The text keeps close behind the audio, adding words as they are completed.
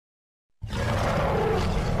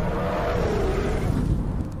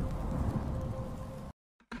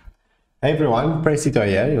Hey everyone, Presale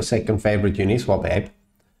here, your second favorite Uniswap app.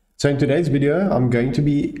 So in today's video, I'm going to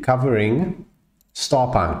be covering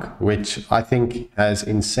Starpunk, which I think has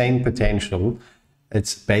insane potential.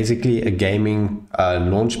 It's basically a gaming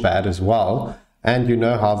launchpad as well. And you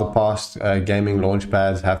know how the past gaming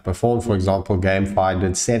launchpads have performed. For example, GameFi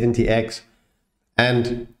did 70x.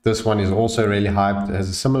 And this one is also really hyped, has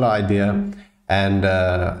a similar idea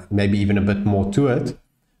and maybe even a bit more to it,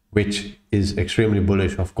 which is extremely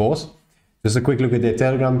bullish, of course. Just a quick look at their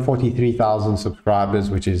Telegram, 43,000 subscribers,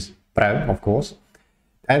 which is pro, of course.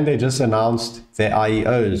 And they just announced their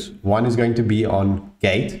IEOs. One is going to be on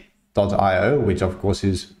gateio, which of course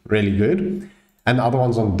is really good. And the other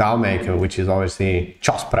one's on daomaker, which is obviously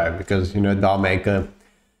just pro, because you know daomaker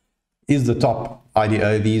is the top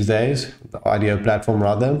IDO these days, the IDO platform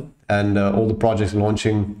rather. And all the projects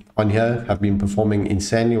launching on here have been performing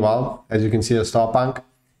insanely well. As you can see, a Starpunk,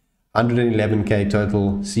 111k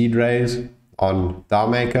total seed raise on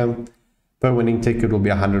daomaker. Per winning ticket will be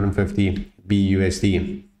 150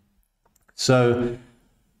 BUSD. So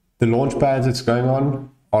the launch pads it's going on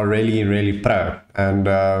are really pro,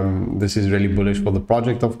 and this is really bullish for the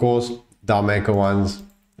project. Of course, daomaker ones,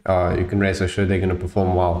 you can rest assured they're going to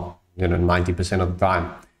perform well, 90% of the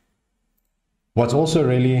time. What's also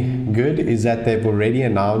really good is that they've already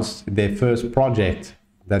announced their first project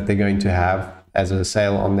that they're going to have as a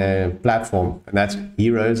sale on their platform, and that's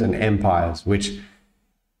Heroes and Empires, which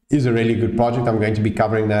is a really good project. I'm going to be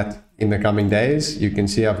covering that in the coming days. You can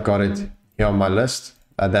see I've got it here on my list.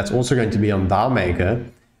 That's also going to be on daomaker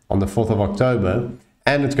on the 4th of October,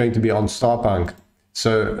 and it's going to be on Starpunk.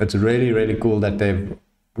 So it's really cool that they've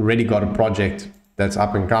already got a project that's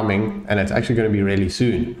up and coming, and it's actually going to be really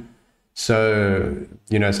soon. So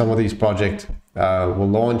some of these projects will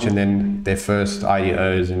launch, and then their first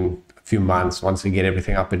IEOs in few months once they get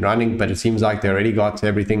everything up and running, but it seems like they already got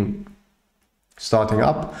everything starting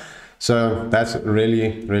up. So that's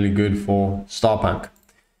really good for Starpunk.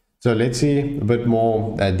 So let's see a bit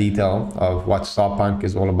more detail of what Starpunk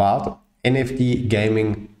is all about. NFT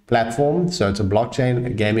gaming platform. So it's a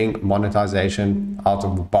blockchain gaming monetization out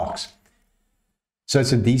of the box. So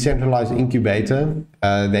it's a decentralized incubator.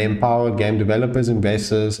 They empower game developers,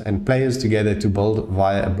 investors, and players together to build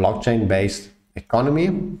via a blockchain-based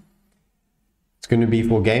economy. It's going to be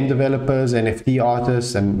for game developers, NFT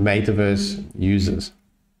artists, and metaverse users.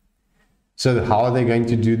 So how are they going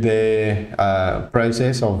to do their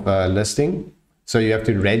process of listing? So you have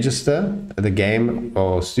to register the game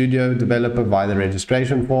or studio developer via the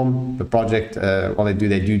registration form. The project, they do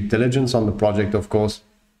their due diligence on the project, of course,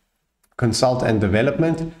 consult and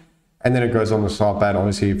development, and then it goes on the Starpad,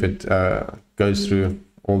 obviously, if it goes through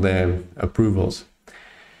all their approvals.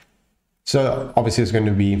 So obviously it's going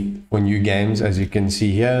to be for new games, as you can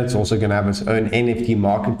see here. It's also going to have its own NFT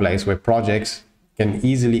marketplace where projects can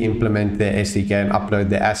easily implement their SDK and upload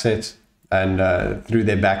their assets and through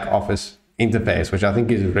their back office interface, which I think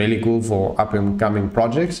is really cool for up and coming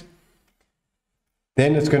projects.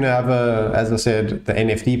 Then it's going to have as I said, the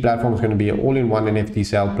NFT platform is going to be an all-in-one NFT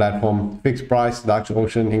sale platform. Fixed price, Dutch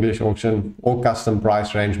auction, English auction, or custom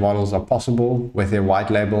price range models are possible with their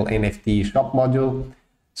white label NFT shop module.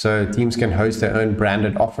 So teams can host their own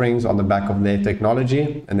branded offerings on the back of their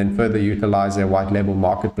technology and then further utilize their white label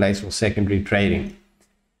marketplace for secondary trading.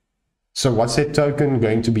 So what's that token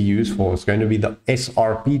going to be used for? It's going to be the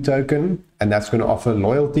SRP token, and that's going to offer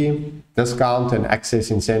loyalty, discount, and access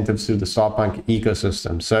incentives to the Starpunk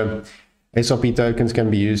ecosystem. So SRP tokens can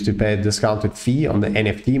be used to pay a discounted fee on the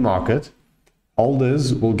NFT market.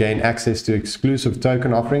 Holders will gain access to exclusive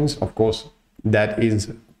token offerings. Of course, that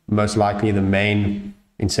is most likely the main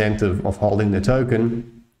incentive of holding the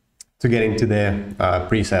token to get into their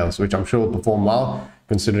pre-sales, which I'm sure will perform well,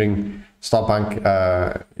 considering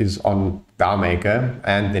Starpunk is on daomaker,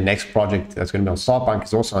 and the next project that's going to be on Starpunk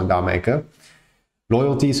is also on daomaker.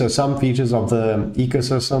 Loyalty, so some features of the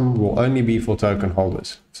ecosystem will only be for token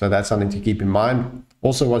holders, so that's something to keep in mind.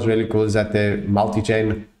 Also, what's really cool is that they're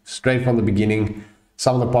multi-chain straight from the beginning.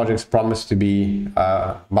 Some of the projects promise to be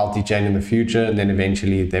multi-chain in the future, and then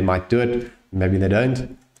eventually they might do it. Maybe they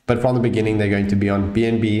don't, but from the beginning they're going to be on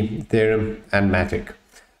BNB, Ethereum, and Matic.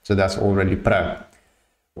 So that's already pro.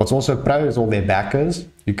 What's also pro is all their backers.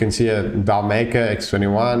 You can see a daomaker,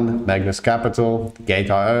 X21, Magnus Capital,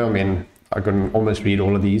 gateio. I mean, I can almost read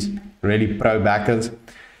all of these. Really pro backers.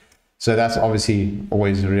 So that's obviously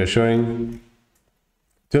always reassuring. In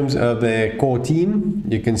terms of their core team,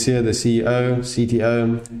 you can see the CEO,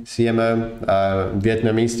 CTO, CMO,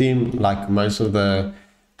 Vietnamese team, like most of the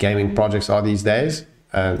gaming projects are these days,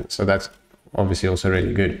 and so that's obviously also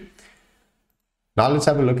really good. Now let's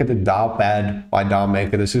have a look at the daopad by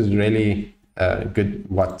daomaker. This is really good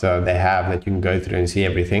what they have, that you can go through and see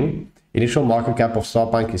everything. Initial market cap of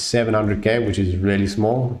Starpunk is 700k, which is really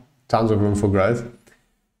small. Tons of room for growth.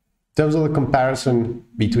 In terms of the comparison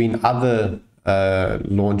between other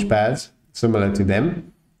launch pads similar to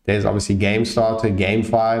them, there's obviously GameStarter,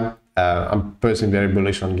 GameFi. I'm personally very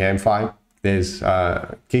bullish on GameFi. There's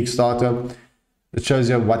Kickstarter. It shows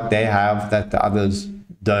you what they have that the others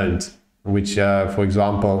don't, which for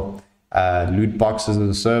example, loot boxes as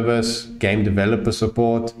a service, game developer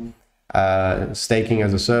support, staking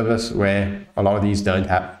as a service, where a lot of these don't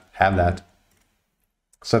have that.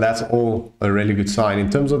 So that's all a really good sign. In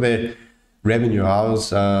terms of their revenue,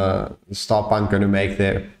 how's Starpunk going to make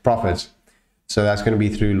their profits? So that's going to be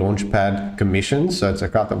through Launchpad commissions. So it's a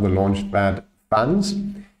cut of the Launchpad funds.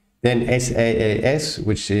 Then SaaS,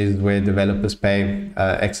 which is where developers pay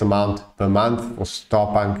X amount per month for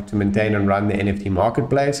Starpunk to maintain and run the NFT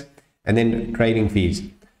marketplace. And then trading fees.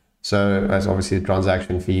 So that's obviously the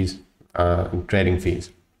transaction fees and trading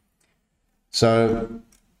fees. So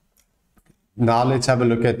now let's have a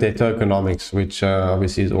look at their tokenomics, which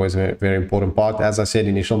obviously is always a very important part. As I said,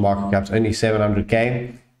 initial market cap's only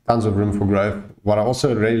 700k, tons of room for growth. What I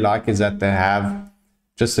also really like is that they have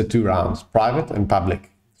just the 2 rounds, private and public.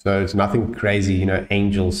 So it's nothing crazy, you know,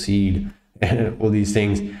 angel, seed, all these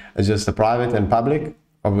things. It's just the private and public,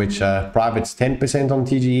 of which private's 10% on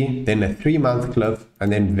TGE, then a 3-month cliff,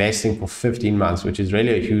 and then vesting for 15 months, which is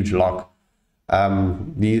really a huge lock. A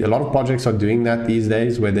lot of projects are doing that these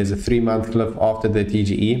days, where there's a 3-month cliff after the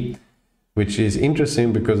TGE, which is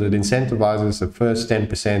interesting because it incentivizes the first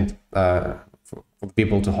 10% for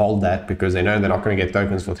people to hold that, because they know they're not going to get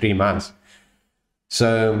tokens for 3 months.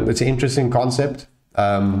 So it's an interesting concept.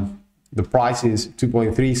 The price is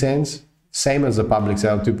 2.3 cents, same as the public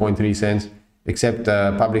sale, 2.3 cents, except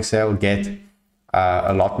public sale get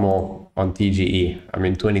a lot more on TGE. I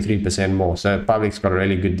mean, 23% more. So public's got a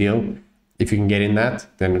really good deal. If you can get in that,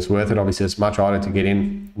 then it's worth it. Obviously, it's much harder to get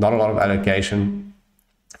in. Not a lot of allocation.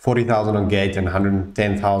 40,000 on Gate and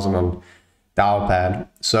 110,000 on daopad.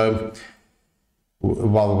 So,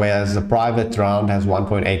 well, whereas the private round has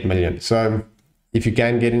 1.8 million. So if you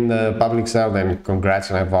can get in the public sale, then congrats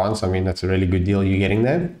in advance. I mean, that's a really good deal you're getting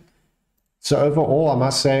there. So overall, I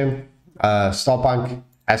must say, Starpunk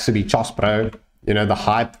has to be Chos Pro. You know, the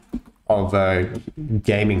hype of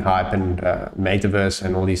gaming hype and metaverse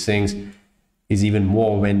and all these things is even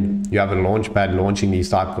more when you have a launchpad launching these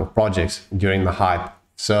type of projects during the hype.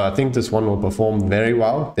 So I think this one will perform very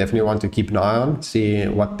well. Definitely want to keep an eye on, see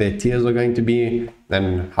what their tiers are going to be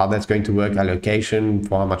and how that's going to work, allocation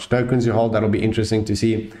for how much tokens you hold. That'll be interesting to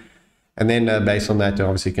see. And then based on that, you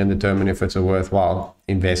obviously can determine if it's a worthwhile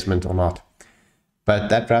investment or not. But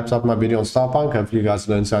that wraps up my video on Starpunk. Hopefully you guys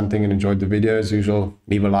learned something and enjoyed the video. As usual,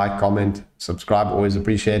 leave a like, comment, subscribe. Always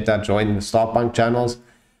appreciate that. Join the Starpunk channels.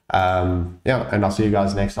 Yeah, and I'll see you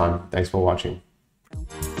guys next time. Thanks for watching.